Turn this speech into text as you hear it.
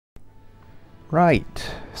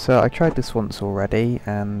Right, so I tried this once already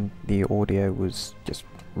and the audio was just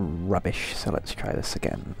rubbish, so let's try this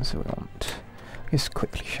again. So we want, just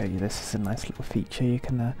quickly show you this is a nice little feature. You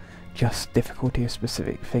can adjust difficulty of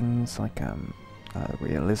specific things like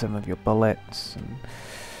realism of your bullets and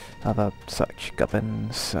other such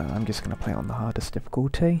gubbins. I'm just going to play on the hardest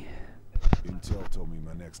difficulty. Intel told me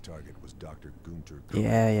my next target was Dr. Gunter.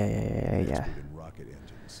 Yeah. Expert in rocket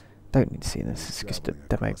engines. Don't need to see this, it's just a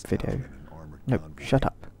demo video. Nope, shut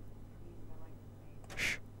up.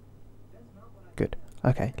 Shh. Good.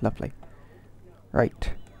 Okay, lovely.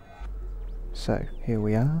 Right. So, here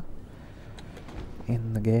we are.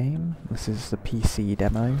 In the game. This is the PC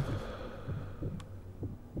demo.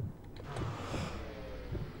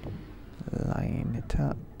 Line it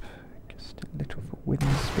up. Just a little for wind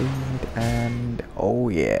speed and... oh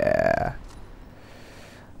yeah!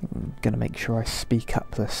 I'm gonna make sure I speak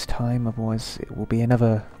up this time, otherwise it will be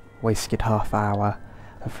another wasted half hour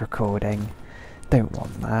of recording. Don't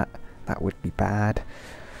want that. That would be bad.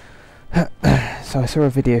 So I saw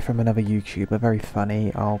a video from another YouTuber, very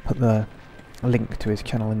funny. I'll put the link to his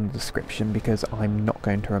channel in the description because I'm not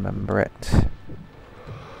going to remember it.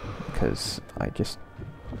 Because I just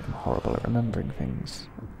am horrible at remembering things.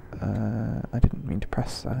 I didn't mean to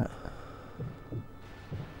press that.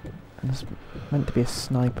 And there's meant to be a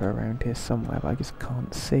sniper around here somewhere, but I just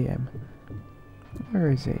can't see him.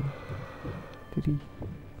 Where is he? Did he...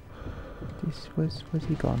 Was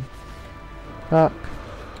he gone? Fuck!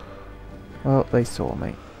 Well, they saw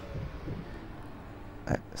me.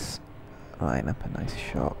 Let's line up a nice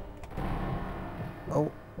shot.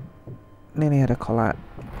 Oh! Nearly had a collat.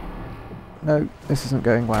 No, this isn't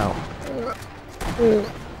going well.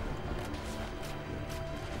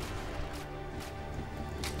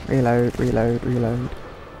 Reload, reload, reload.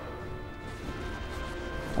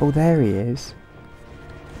 Oh, there he is.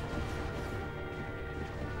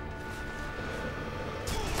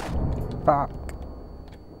 Fuck.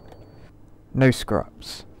 No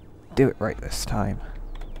screw-ups. Do it right this time.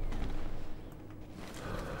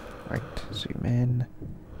 Right, zoom in.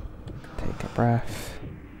 Take a breath.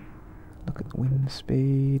 Look at the wind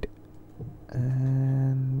speed.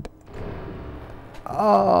 And...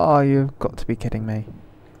 oh, you've got to be kidding me.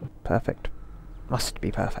 Perfect. Must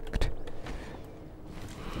be perfect.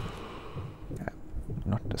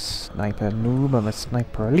 Not a sniper noob, I'm a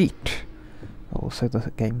sniper elite. Also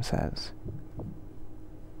the game says.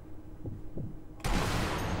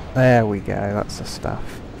 There we go, that's the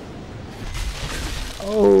stuff.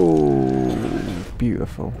 Oh,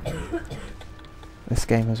 beautiful. This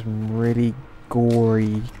game has some really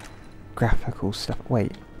gory graphical stuff.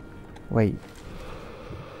 Wait.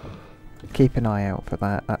 Keep an eye out for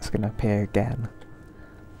that, that's going to appear again.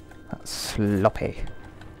 That's sloppy.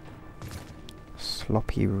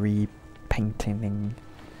 Sloppy repainting.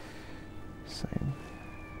 So,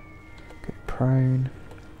 go prone,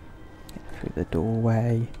 get through the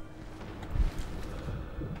doorway.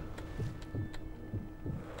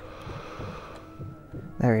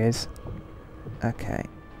 There he is. Okay,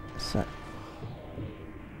 so...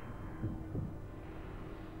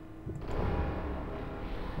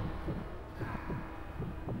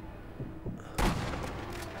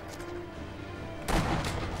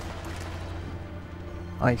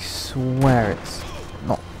 I swear it's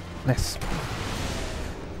not this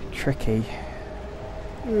tricky.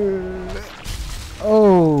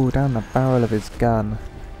 Oh, down the barrel of his gun.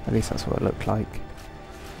 At least that's what it looked like.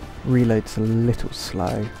 Reload's a little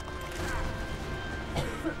slow.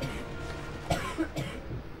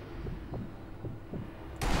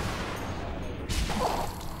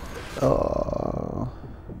 Oh.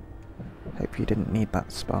 Hope you didn't need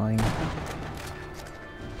that spine.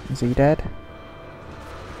 Is he dead?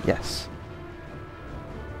 Yes.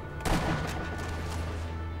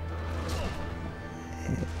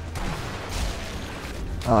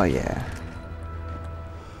 Oh yeah.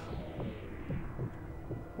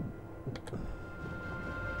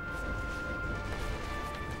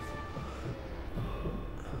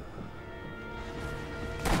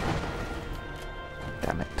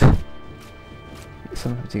 Damn it.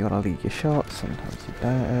 Sometimes you gotta lead your shots, sometimes you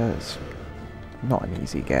don't. It's not an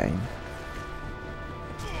easy game.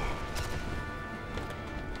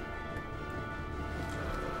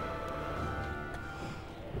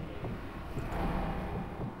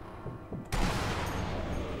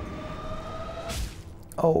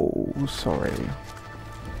 Oh, sorry.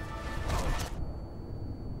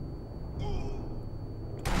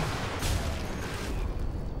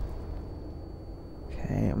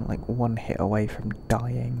 Okay, I'm like one hit away from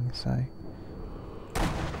dying, so...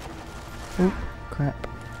 oh, crap.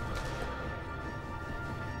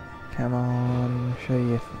 Come on, show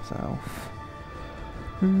yourself.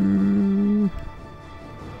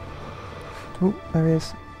 Oh, there he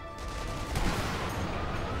is.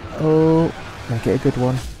 Oh, make it a good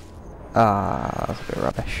one. Ah, that's a bit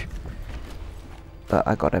rubbish. But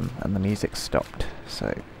I got him and the music stopped,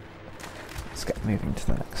 so let's get moving to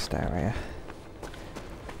the next area.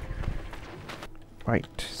 Right,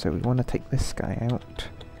 so we want to take this guy out.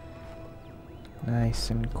 Nice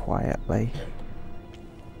and quietly.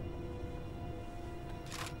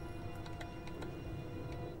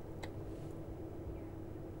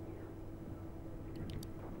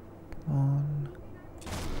 Come on.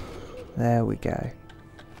 There we go.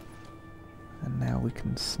 And now we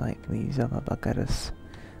can snipe these other buggers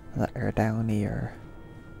that are down here.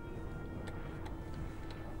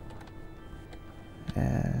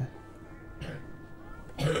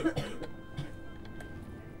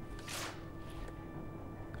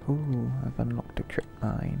 Ooh, I've unlocked a trip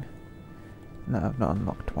mine. No, I've not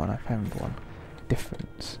unlocked one, I found one.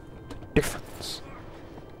 Difference. Difference!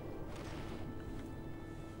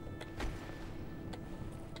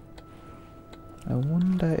 I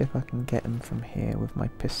wonder if I can get him from here with my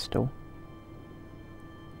pistol.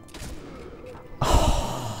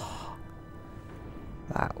 Oh,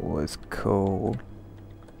 that was cool.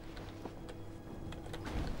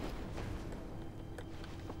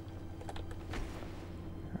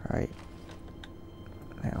 Right.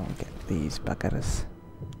 Now we'll get these buggers.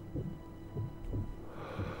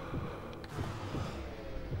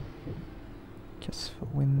 Just for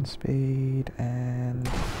wind speed and...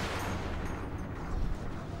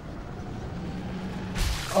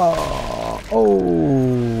 Oh!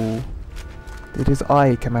 Oh! Did his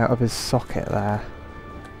eye come out of his socket there?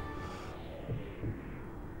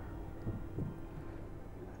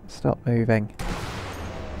 Stop moving.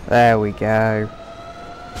 There we go.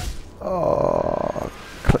 Oh,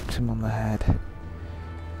 clipped him on the head.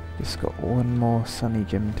 Just got one more Sunny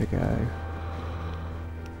Jim to go.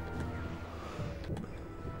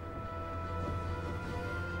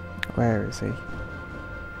 Where is he?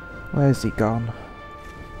 Where's he gone?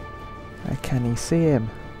 Can he see him?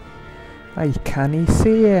 Hey, can he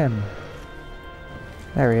see him?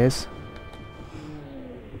 There he is.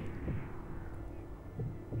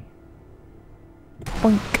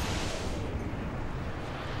 Boink.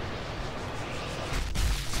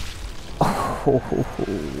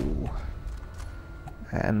 Oh,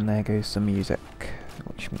 and there goes the music,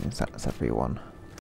 which means that's everyone.